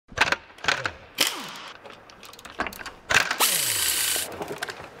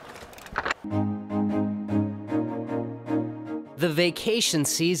The vacation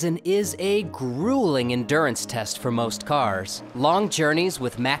season is a grueling endurance test for most cars. Long journeys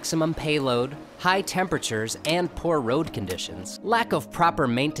with maximum payload, high temperatures, and poor road conditions. Lack of proper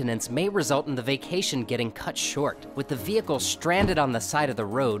maintenance may result in the vacation getting cut short, with the vehicle stranded on the side of the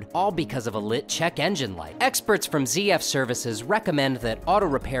road, all because of a lit check engine light. Experts from ZF Services recommend that auto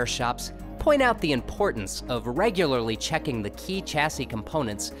repair shops point out the importance of regularly checking the key chassis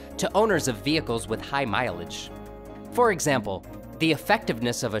components to owners of vehicles with high mileage. For example, the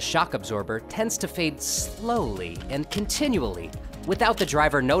effectiveness of a shock absorber tends to fade slowly and continually without the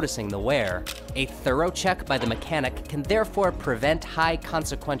driver noticing the wear. A thorough check by the mechanic can therefore prevent high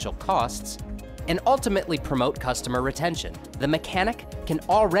consequential costs and ultimately promote customer retention. The mechanic can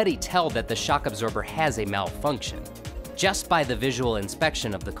already tell that the shock absorber has a malfunction just by the visual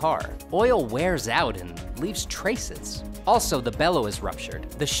inspection of the car. Oil wears out and leaves traces. Also, the bellow is ruptured.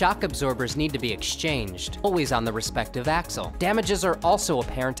 The shock absorbers need to be exchanged, always on the respective axle. Damages are also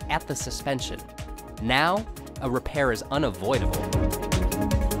apparent at the suspension. Now, a repair is unavoidable.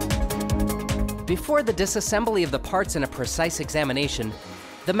 Before the disassembly of the parts in a precise examination,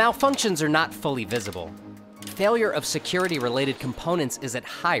 the malfunctions are not fully visible. Failure of security-related components is at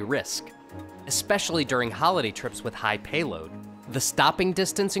high risk, especially during holiday trips with high payload. The stopping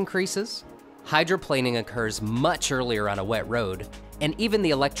distance increases, hydroplaning occurs much earlier on a wet road, and even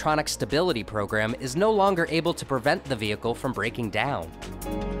the electronic stability program is no longer able to prevent the vehicle from breaking down.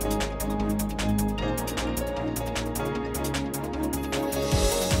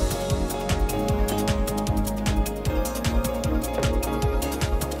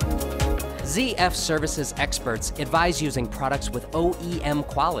 ZF Services experts advise using products with OEM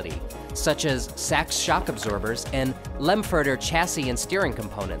quality, such as Sachs shock absorbers and Lemferter chassis and steering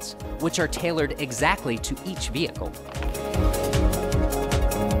components, which are tailored exactly to each vehicle.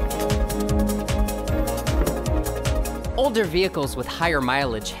 Older vehicles with higher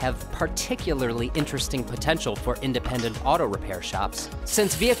mileage have particularly interesting potential for independent auto repair shops,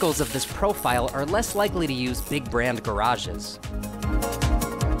 since vehicles of this profile are less likely to use big brand garages.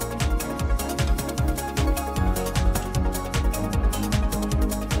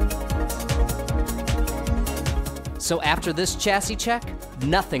 So after this chassis check,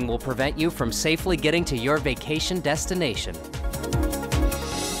 nothing will prevent you from safely getting to your vacation destination.